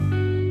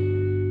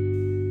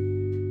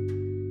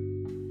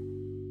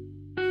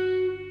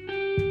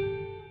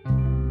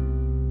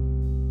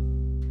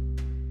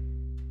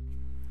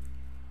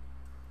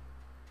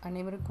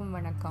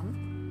வணக்கம்.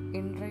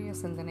 இன்றைய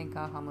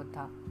சிந்தனைக்காக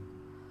முத்தா.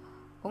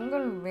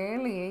 உங்கள்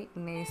வேலையை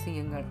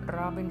நேசியுங்கள்.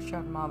 ராபின்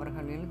சர்மா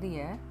அவர்கள்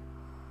எழுதிய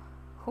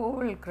Who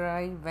will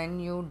cry when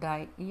you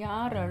die?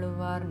 யார்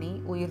அழுவார் நீ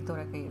உயிர்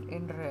துறக்கையில்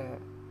என்ற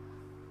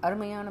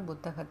அருமையான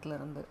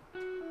புத்தகத்திலிருந்து.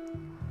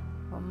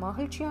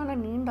 மகிழ்ச்சியான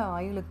நீண்ட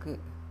ஆயுளுக்கு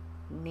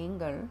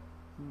நீங்கள்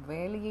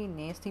வேலையை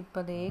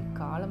நேசிப்பதே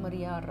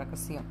காலமறியா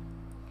ரகசியம்.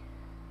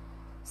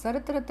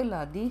 சரித்திரத்தில்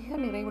அதிக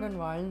நிறைவுடன்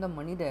வாழ்ந்த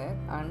மனிதர்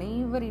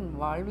அனைவரின்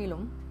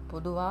வாழ்விலும்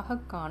பொதுவாக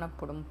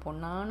காணப்படும்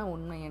பொன்னான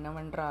உண்மை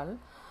என்னவென்றால்,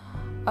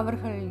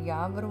 அவர்கள்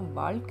யாவரும்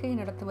வாழ்க்கை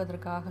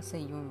நடத்துவதற்காக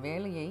செய்யும்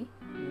வேலையை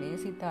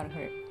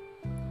நேசித்தார்கள்.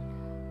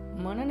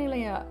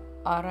 மனநிலை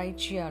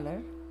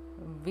ஆராய்ச்சியாளர்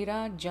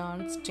விரா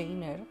ஜான்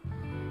ஸ்டெய்னர்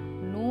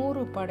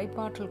 100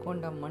 படைப்பாற்றல்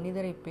கொண்ட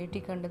மனிதரை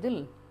பேட்டி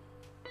கண்டதில்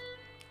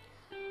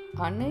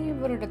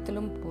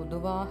அனைவரிடத்திலும்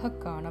பொதுவாக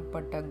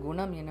காணப்பட்ட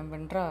குணம்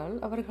என்னவென்றால்,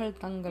 அவர்கள்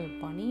தங்கள்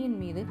பணியின்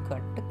மீது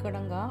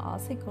கட்டுக்கடங்கா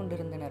ஆசை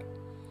கொண்டிருந்தனர்.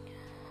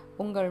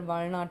 உங்கள்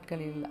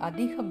வாழ்நாட்களில்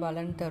அதிக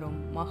பலன் தரும்,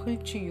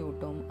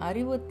 மகிழ்ச்சியூட்டும்,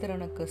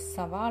 அறிவுத்திறனுக்கு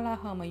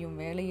சவாலாக அமையும்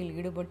வேலையில்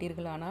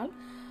ஈடுபட்டீர்களானால்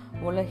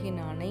உலகின்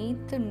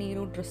அனைத்து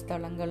நீரூற்று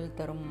ஸ்தலங்கள்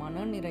தரும்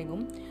மன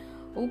நிறைவும்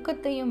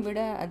ஊக்கத்தையும் விட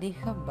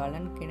அதிக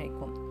பலன்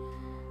கிடைக்கும்.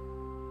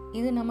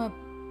 இது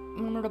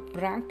நம்மளோட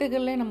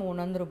ப்ராக்டிக்கல்லே நம்ம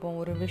உணர்ந்திருப்போம்.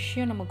 ஒரு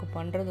விஷயம் நமக்கு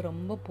பண்ணுறது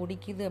ரொம்ப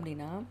பிடிக்குது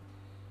அப்படின்னா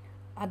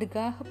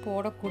அதுக்காக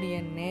போடக்கூடிய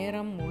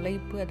நேரம்,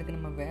 உழைப்பு, அதுக்கு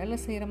நம்ம வேலை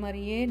செய்கிற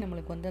மாதிரியே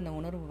நம்மளுக்கு அந்த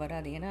உணர்வு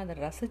வராது. ஏன்னா அதை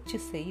ரசித்து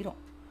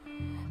செய்கிறோம்.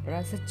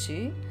 ரசித்து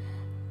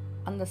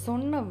அந்த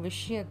சொன்ன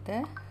விஷயத்தை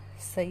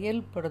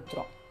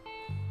செயல்படுத்துகிறோம்.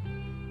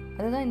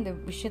 அதுதான் இந்த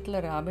விஷயத்தில்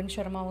ராபின்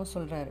சர்மாவும்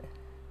சொல்கிறாரு.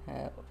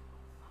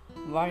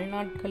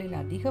 வாழ்நாட்களில்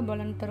அதிக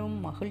பலன் தரும்,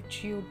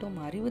 மகிழ்ச்சியூட்டும்,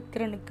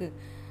 அறிவுத்திறனுக்கு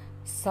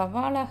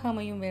சவாலாக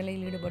அமையும்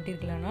வேலையில்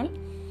ஈடுபட்டீர்களானால்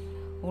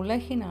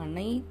உலகின்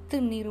அனைத்து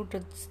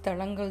நீரூற்று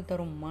ஸ்தலங்கள்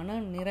தரும்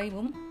மன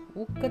நிறைவும்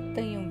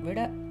ஊக்கத்தையும்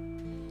விட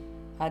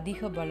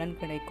அதிக பலன்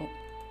கிடைக்கும்.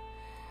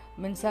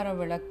 மின்சார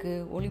விளக்கு,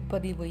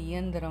 ஒளிப்பதிவு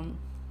இயந்திரம்,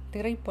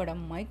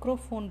 திரைப்படம்,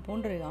 மைக்ரோஃபோன்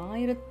போன்ற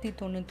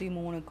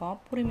 1093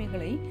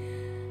 காப்புரிமைகளை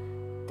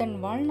தன்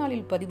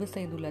வாழ்நாளில் பதிவு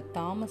செய்துள்ள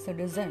தாமஸ்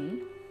எடிசன்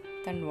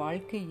தன்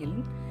வாழ்க்கையில்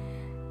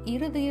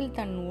இறுதியில்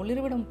தன்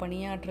ஒளிர்விடும்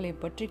பணியாற்றலை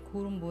பற்றி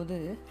கூறும்போது,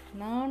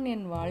 நான்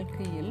என்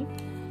வாழ்க்கையில்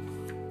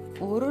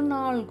ஒரு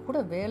நாள்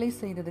கூட வேலை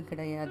செய்தது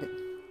கிடையாது,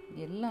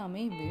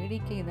 எல்லாமே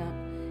வேடிக்கை தான்.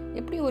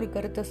 எப்படி ஒரு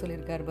கருத்தை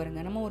சொல்லியிருக்காரு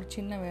பாருங்க. நம்ம ஒரு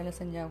சின்ன வேலை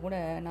செஞ்சால் கூட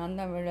நான்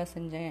தான் வேலை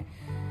செஞ்சேன்,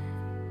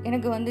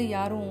 எனக்கு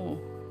யாரும்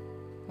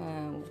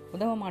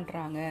உதவ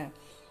மாட்டுறாங்க,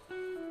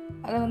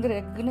 அதை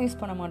ரெக்கக்னைஸ்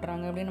பண்ண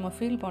மாட்டுறாங்க அப்படின்னு நம்ம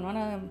ஃபீல் பண்ணோம்.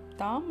 ஆனால்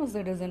தாமஸ்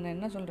எடிசன்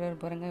என்ன சொல்கிறாரு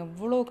பாருங்க,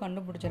 எவ்வளோ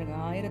கண்டுபிடிச்சிருக்கு,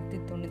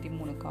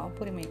 1093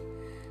 காப்புரிமை.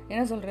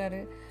 என்ன சொல்கிறாரு?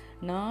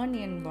 நான்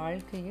என்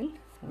வாழ்க்கையில்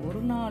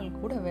ஒரு நாள்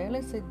கூட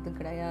வேலை செய்தது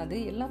கிடையாது,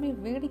 எல்லாமே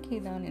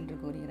வேடிக்கை தான் என்று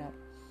கூறுகிறார்.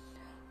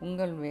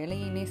 உங்கள்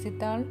வேலையை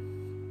நேசித்தால்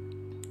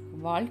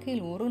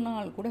வாழ்க்கையில் ஒரு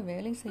நாள் கூட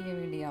வேலை செய்ய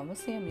வேண்டிய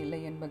அவசியம்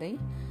இல்லை என்பதை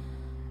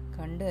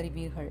கண்டு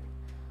அறிவீர்கள்.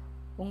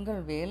 உங்கள்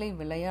வேலை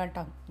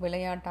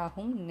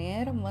விளையாட்டாகவும்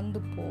நேரம் வந்து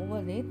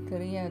போவதே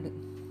தெரியாது.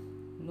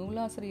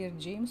 நூலாசிரியர்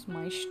ஜேம்ஸ்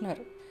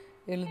மைஷ்னர்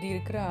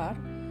எழுதியிருக்கிறார்,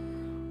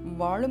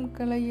 வாழும்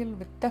கலையில்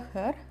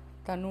வித்தகர்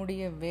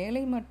தன்னுடைய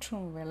வேலை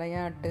மற்றும்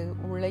விளையாட்டு,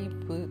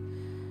 உழைப்பு,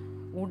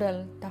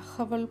 உடல்,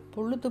 தகவல்,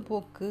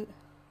 பொழுதுபோக்கு,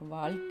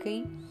 வாழ்க்கை,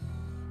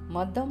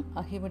 மதம்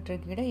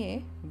ஆகியவற்றுக்கிடையே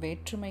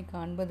வேற்றுமை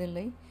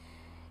காண்பதில்லை.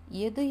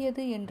 எது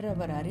எது என்று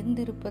அவர்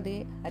அறிந்திருப்பதே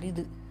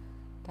அரிது.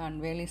 தான்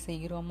வேலை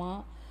செய்கிறோமா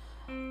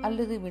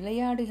அல்லது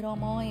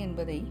விளையாடுகிறோமா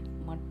என்பதை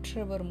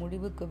மற்றவர்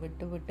முடிவுக்கு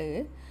விட்டுவிட்டு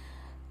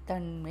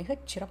தன்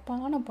மிகச்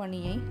சிறப்பான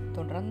பணியை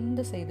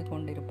தொடர்ந்து செய்து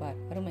கொண்டிருப்பார்.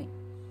 அருமை.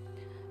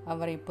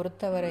 அவரை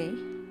பொறுத்தவரை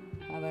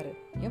அவர்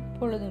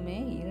எப்பொழுதுமே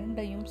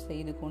இரண்டையும்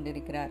செய்து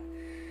கொண்டிருக்கிறார்.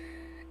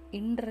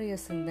 இன்றைய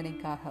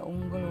சிந்தனைக்காக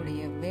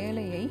உங்களுடைய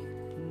வேலையை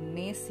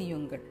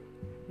நேசியுங்கள்.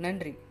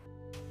 நன்றி.